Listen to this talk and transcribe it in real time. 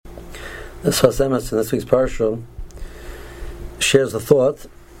The Sfas Emes in this week's parsha shares the thought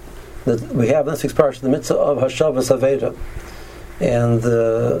that we have in this week's parsha, the mitzvah of Hashavas Aveda, and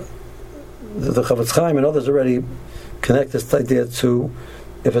the Chavetz Chaim and others already connect this idea to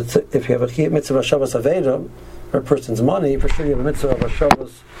if you have a mitzvah of Hashavas Aveda, or a person's money, for sure you have a mitzvah of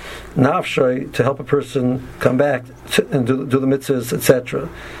Hashavas Nafshay to help a person come back and do the mitzvahs, etc.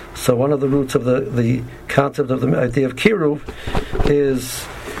 So one of the roots of the concept of the idea of Kiruv is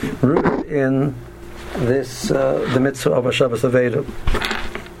rooted in this the mitzvah of Hashavas Aveda.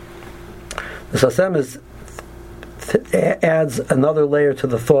 The Sfas Emes adds another layer to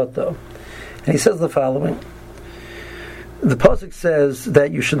the thought, though, and he says the following: the pasuk says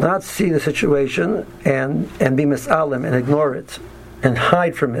that you should not see the situation and be misalim and ignore it and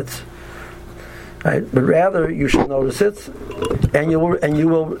hide from it, right? But rather you should notice it, and you will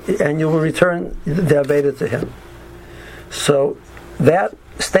return the aveda to him. So that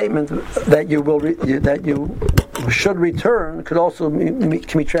statement that you should return could also can be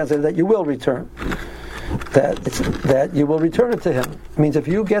translated that you will return. That you will return it to him. It means if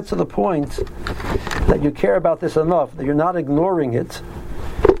you get to the point that you care about this enough, that you're not ignoring it,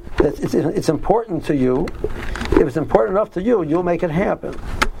 that it's important to you. If it's important enough to you, you'll make it happen.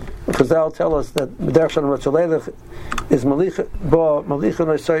 Because that'll tell us that is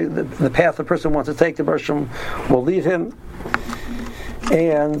the path the person wants to take, the person will lead him.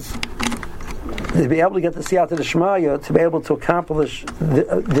 And to be able to get the siyata d'shmaya, to be able to accomplish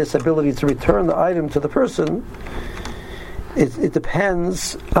this ability to return the item to the person, it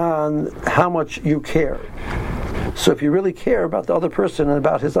depends on how much you care. So if you really care about the other person and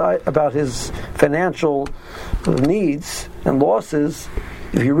about his financial needs and losses,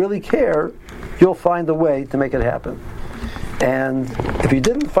 if you really care, you'll find a way to make it happen. And if you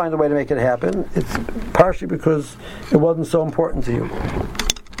didn't find a way to make it happen, it's partially because it wasn't so important to you.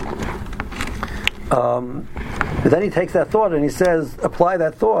 But then he takes that thought and he says, apply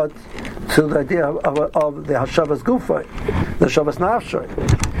that thought to the idea of the Hashavas Gufay, the Hashavas Nafshay.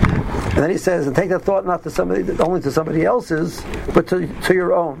 And then he says, and take that thought not to only to somebody else's, but to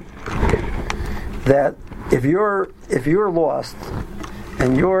your own. That if you're lost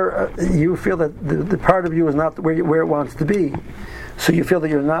and you feel that the part of you is not where it wants to be, so you feel that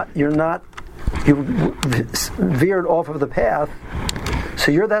you veered off of the path.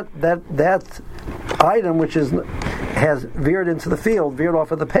 So you're that item which has veered into the field, veered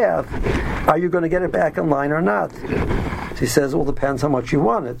off of the path. Are you going to get it back in line or not? So he says, well, it depends how much you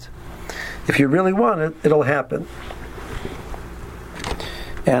want it. If you really want it, it'll happen.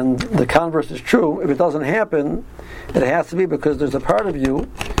 And the converse is true. If it doesn't happen, it has to be because there's a part of you,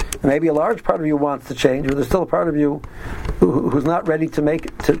 maybe a large part of you wants to change, but there's still a part of you who's not ready to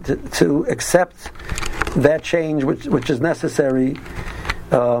accept that change which is necessary.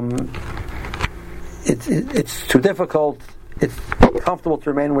 It's too difficult. It's comfortable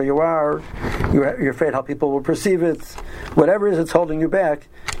to remain where you are. You're afraid how people will perceive it. Whatever it is that's holding you back,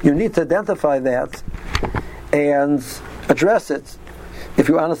 you need to identify that and address it. If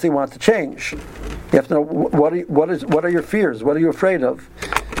you honestly want to change, you have to know what are your fears. What are you afraid of?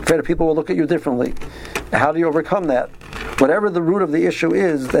 Afraid of people will look at you differently. How do you overcome that? Whatever the root of the issue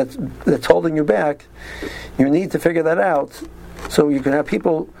is that's holding you back, you need to figure that out. So you can have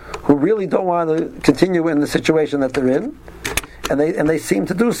people who really don't want to continue in the situation that they're in, and they seem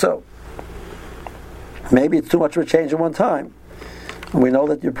to do so. Maybe it's too much of a change at one time. We know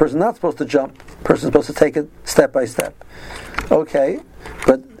that your person's not supposed to jump. The person's supposed to take it step by step. Okay,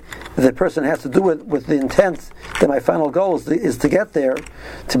 but the person has to do it with the intent that my final goal is to get there,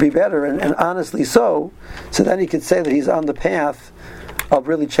 to be better, and honestly so. So then he could say that he's on the path of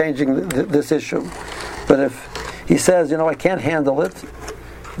really changing this issue. But if he says, I can't handle it,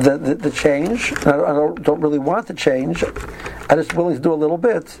 the change, I don't really want to change, I'm just willing to do a little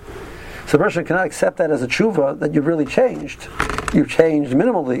bit, so the person cannot accept that as a tshuva, that you've really changed. You've changed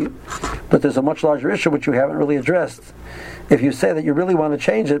minimally, but there's a much larger issue which you haven't really addressed. If you say that you really want to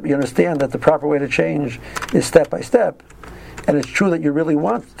change it, you understand that the proper way to change is step by step, and it's true that you really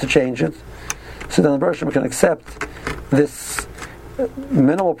want to change it, so then the person can accept this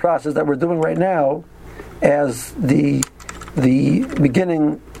minimal process that we're doing right now as the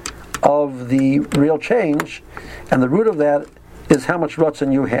beginning of the real change, and the root of that is how much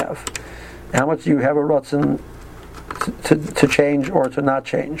rutzon you have. How much do you have a rutzon to change or to not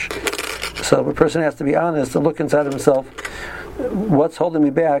change? So the person has to be honest and look inside of himself. What's holding me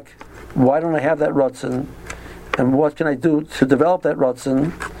back? Why don't I have that rutzon? And what can I do to develop that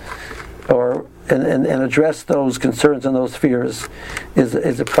rutzon? And address those concerns and those fears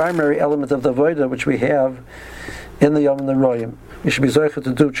is a primary element of the avodah which we have in the Yom Noraim. We should be zoicha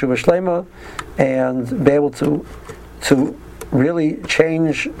to do tshuva shlema and be able to really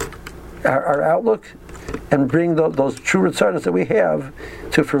change our outlook and bring those true retzanos that we have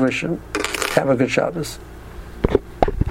to fruition. Have a good Shabbos.